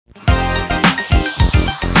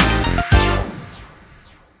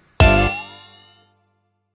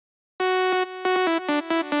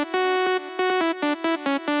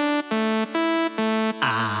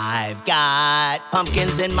I've got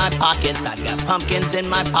pumpkins in my pockets. I've got pumpkins in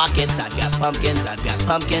my pockets. I've got pumpkins. I've got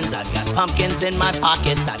pumpkins. I've got pumpkins in my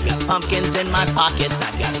pockets. I've got pumpkins in my pockets.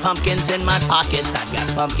 I've got pumpkins in my pockets. I've got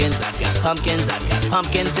pumpkins. I've got pumpkins. I've got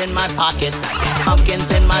pumpkins in my pockets. I've got pumpkins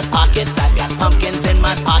in my pockets. I've got pumpkins in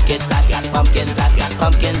my pockets. I've got pumpkins. I've got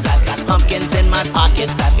pumpkins. I've got pumpkins in my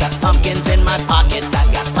pockets. I've got pumpkins in my pockets. I've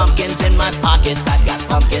got pumpkins in my pockets. I've got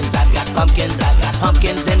pumpkins. I've got pumpkins. I've got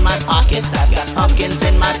pumpkins in my pockets. I've got pumpkins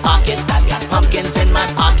in my pockets. I've got pumpkins in my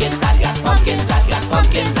pockets. I've got pumpkins. I've got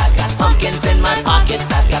pumpkins. I've got pumpkins in my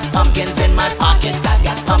pockets. I've got pumpkins in my pockets. I've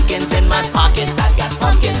got pumpkins in my pockets. I've got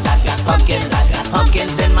pumpkins. I've got pumpkins. I've got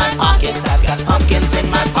pumpkins in my pockets. I've got pumpkins in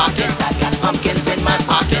my pockets. I've got pumpkins in my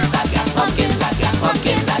pockets. I've got pumpkins. I've got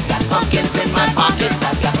pumpkins. I've got pumpkins in my pockets.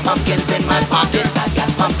 I've got pumpkins in my pockets. I've got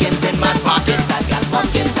pumpkins in my pockets. I've got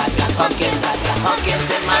pumpkins. I've got pumpkins. I've got pumpkins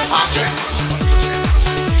in my pockets.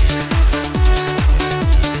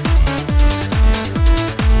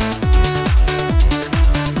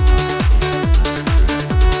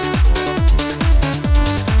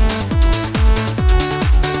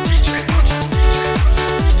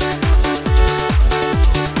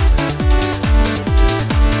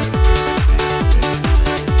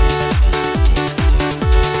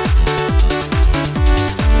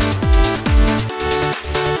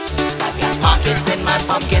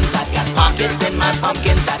 Pumpkins, I've got pockets in my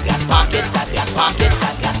pumpkins. I've got pockets, I've got pockets,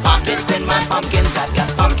 I've got pockets in my pumpkins. I've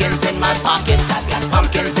got pumpkins in my pockets. I've got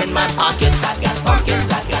pumpkins in my pockets. I've got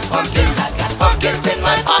pumpkins, I've got pumpkins, I've got pumpkins in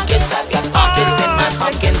my pockets. I've got pockets in my pumpkins. I've got pockets in my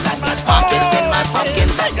pumpkins. I've got pockets,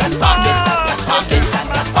 I've got pockets,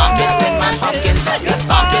 I've got pockets in my pumpkins. I've got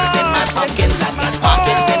pockets in my pumpkins. I've got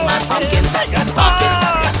pockets in my pumpkins. I've got pockets,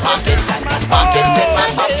 I've got pockets, I've got pockets in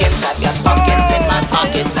my pumpkins. I've got pumpkins in my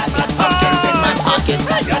pockets. I've got pumpkins in my pockets.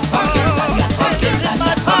 I've got pumpkins. I've got pumpkins. I've got pumpkins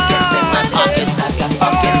in my pockets. I've got pumpkins in my pockets. I've got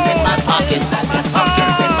pumpkins in my pockets. I've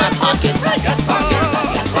got pumpkins.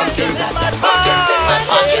 I've got pumpkins. I've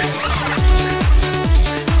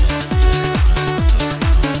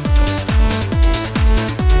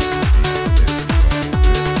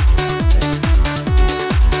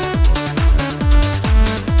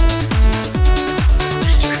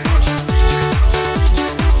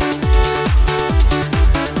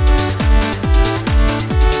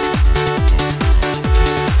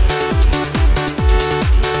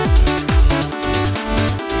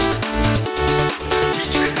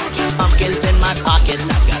got pumpkins in my pockets.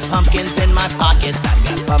 Pumpkins in my pockets. I've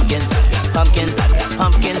got pumpkins. I've got pumpkins. I've got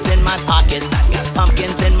pumpkins in my pockets. I've got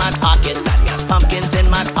pumpkins in my pockets. I've got pumpkins in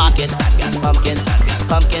my pockets. I've got pumpkins. I've got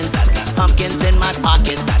pumpkins. I've got pumpkins in my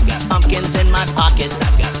pockets. I've got pumpkins in my pockets.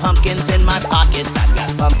 I've got pumpkins in my pockets. I've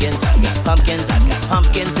got pumpkins. I've got pumpkins. I've got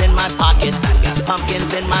pumpkins in my pockets. I've got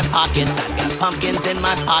pumpkins in my pockets. I've got pumpkins in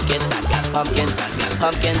my pockets. I've got pumpkins. I've got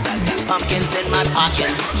pumpkins. I've got pumpkins in my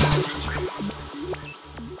pockets.